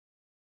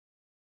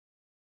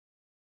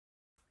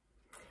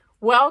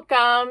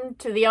Welcome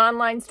to the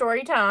online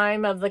story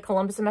time of the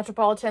Columbus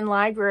Metropolitan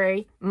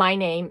Library. My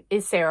name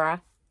is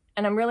Sarah,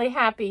 and I'm really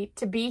happy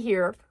to be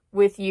here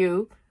with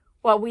you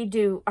while we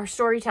do our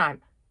story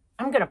time.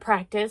 I'm going to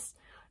practice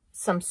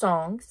some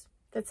songs.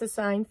 That's a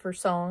sign for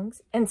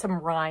songs, and some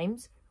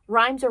rhymes.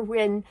 Rhymes are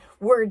when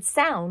words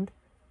sound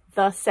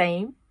the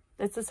same.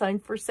 That's a sign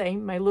for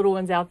same. My little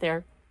ones out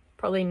there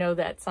probably know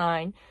that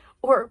sign.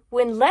 Or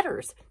when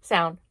letters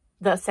sound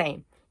the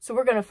same. So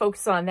we're going to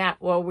focus on that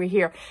while we're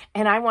here.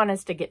 And I want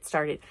us to get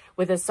started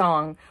with a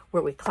song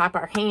where we clap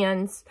our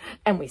hands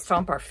and we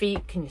stomp our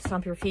feet. Can you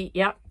stomp your feet?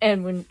 Yep.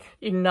 And when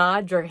you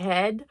nod your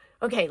head.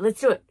 Okay,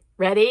 let's do it.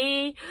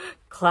 Ready?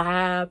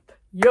 Clap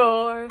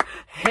your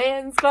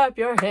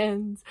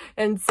hands,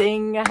 and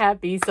sing a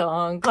happy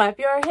song. Clap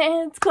your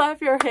hands,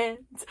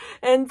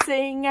 and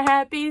sing a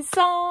happy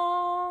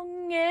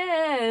song.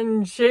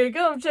 And shake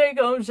 'em,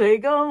 shake 'em,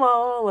 shake 'em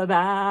all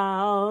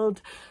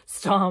about.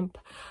 Stomp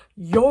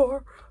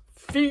your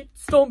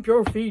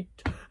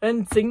feet,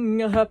 and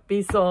sing a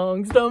happy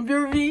song. Stomp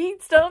your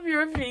feet,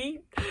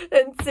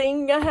 and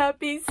sing a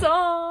happy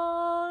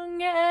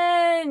song.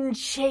 And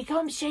shake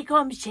 'em, shake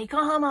 'em, shake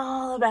 'em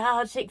all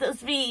about. Shake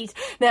those feet.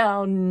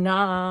 Now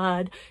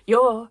nod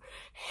your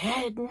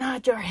head,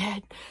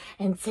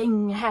 and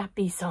sing a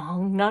happy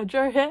song. Nod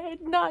your head,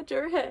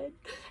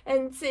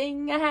 and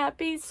sing a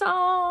happy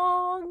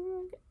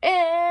song.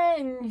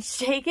 And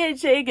shake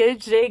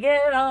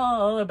it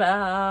all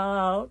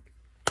about.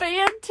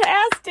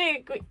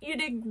 Fantastic! You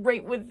did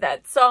great with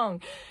that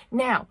song.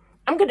 Now,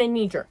 I'm going to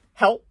need your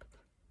help.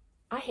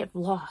 I have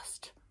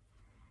lost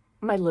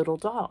my little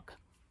dog,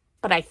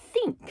 but I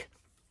think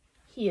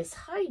he is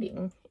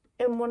hiding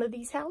in one of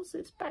these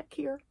houses back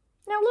here.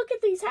 Now, look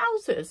at these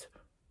houses.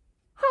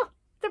 Huh,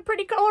 they're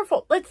pretty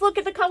colorful. Let's look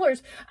at the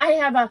colors. I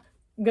have a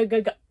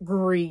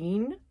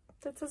green.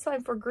 That's a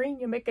sign for green.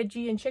 You make a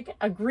G and shake it.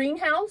 A green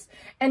house.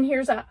 And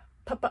here's a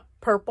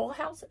purple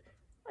house.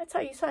 That's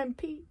how you sign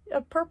P.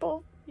 A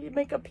purple. You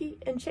make a P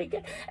and shake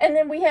it. And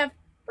then we have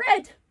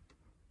red.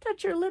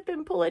 Touch your lip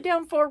and pull it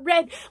down for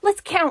red. Let's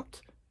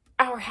count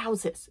our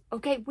houses.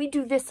 Okay, we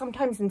do this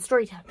sometimes in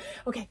story time.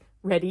 Okay,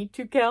 ready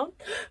to count?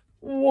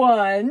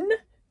 1,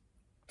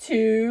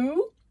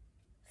 2,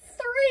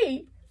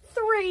 3.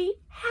 3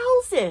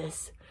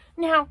 houses.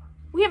 Now,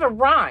 we have a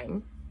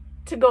rhyme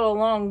to go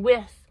along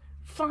with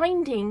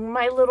finding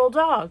my little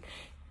dog.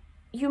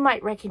 You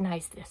might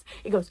recognize this.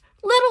 It goes,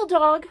 little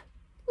dog,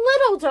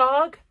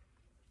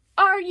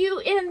 are you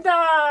in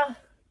the...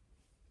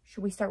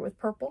 Should we start with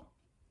purple?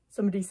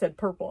 Somebody said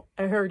purple.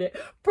 I heard it.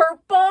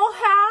 Purple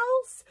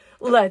house.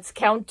 Let's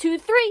count 2,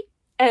 3,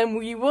 and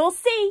we will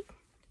see.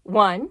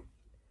 1,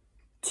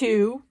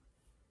 2,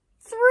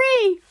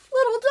 3.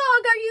 Little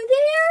dog, are you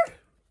there?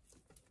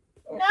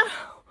 No,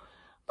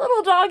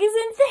 little dog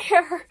isn't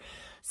there.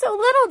 So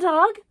little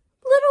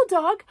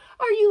dog,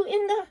 are you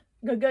in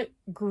the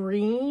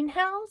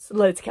greenhouse?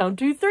 Let's count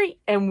 2, 3,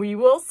 and we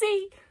will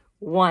see.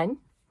 1,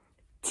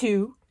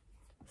 2,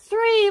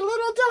 3.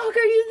 Little dog,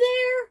 are you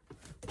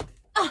there?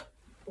 Oh,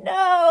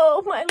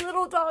 no, my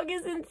little dog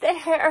isn't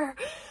there.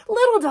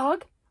 Little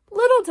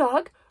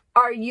dog,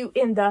 are you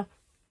in the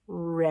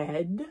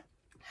red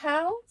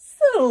house?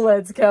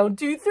 Let's count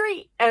 2,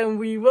 3, and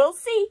we will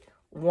see.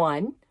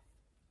 1,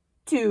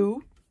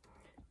 2,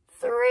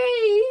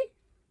 3.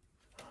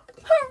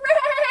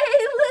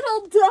 Hooray,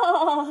 little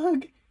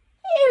dog.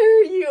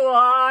 Here you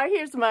are.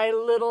 Here's my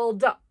little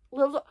dog.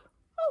 Oh,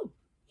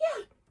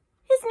 yeah.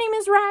 His name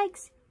is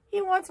Rags.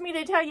 He wants me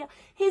to tell you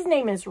his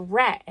name is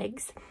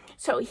Rags.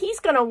 So he's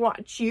going to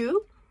watch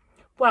you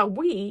while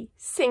we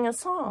sing a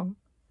song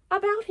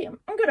about him.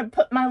 I'm going to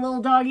put my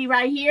little doggy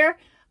right here.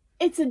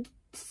 It's a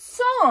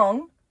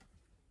song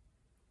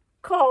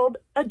called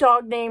A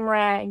Dog Named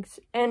Rags.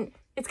 And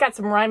it's got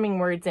some rhyming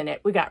words in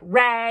it. We got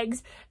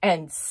rags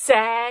and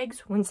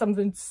sags. When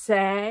something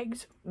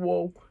sags,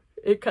 whoa,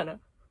 it kind of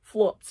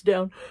flops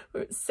down.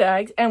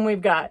 Sags. And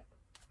we've got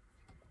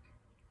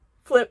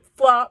flip,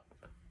 flop,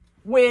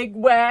 wig,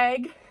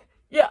 wag,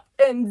 yeah,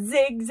 and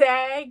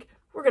zigzag.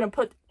 We're going to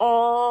put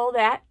all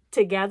that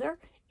together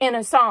in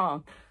a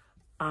song.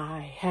 I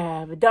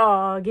have a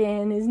dog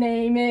and his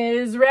name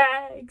is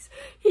Rags.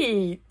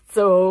 He eats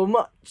so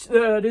much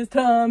that his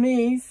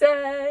tummy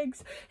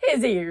sags.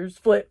 His ears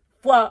flip,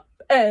 flop,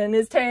 and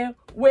his tail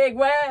wig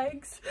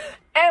wags.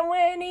 And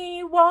when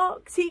he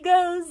walks, he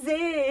goes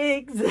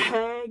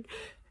zigzag.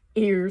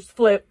 Ears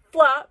flip,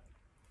 flop,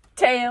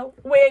 tail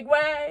wig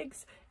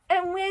wags.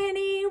 And when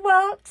he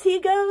walks, he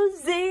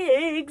goes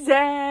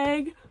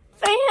zigzag.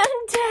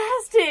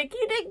 Fantastic!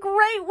 You did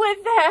great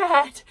with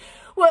that.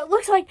 Well, it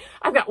looks like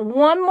I've got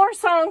one more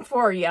song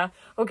for you.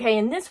 Okay,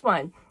 and this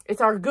one, it's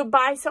our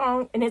goodbye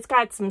song, and it's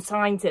got some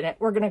signs in it.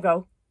 We're going to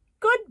go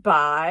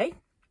goodbye.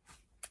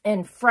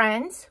 And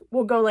friends,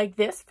 we'll go like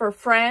this for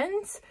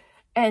friends.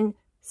 And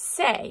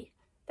say.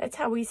 That's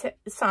how we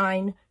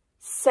sign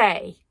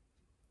say.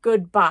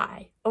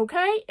 Goodbye.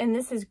 Okay? And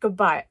this is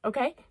goodbye.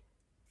 Okay?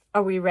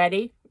 Are we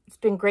ready? It's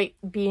been great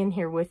being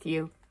here with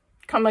you.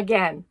 Come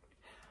again.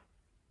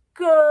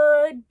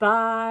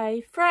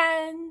 Goodbye,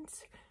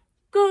 friends.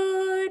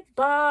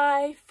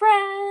 Goodbye,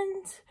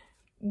 friends.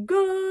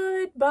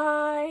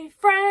 Goodbye,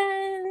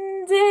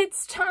 friends.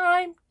 It's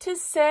time to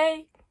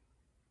say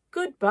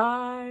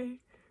goodbye.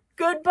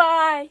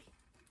 Goodbye.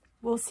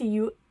 We'll see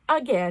you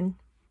again.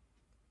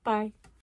 Bye.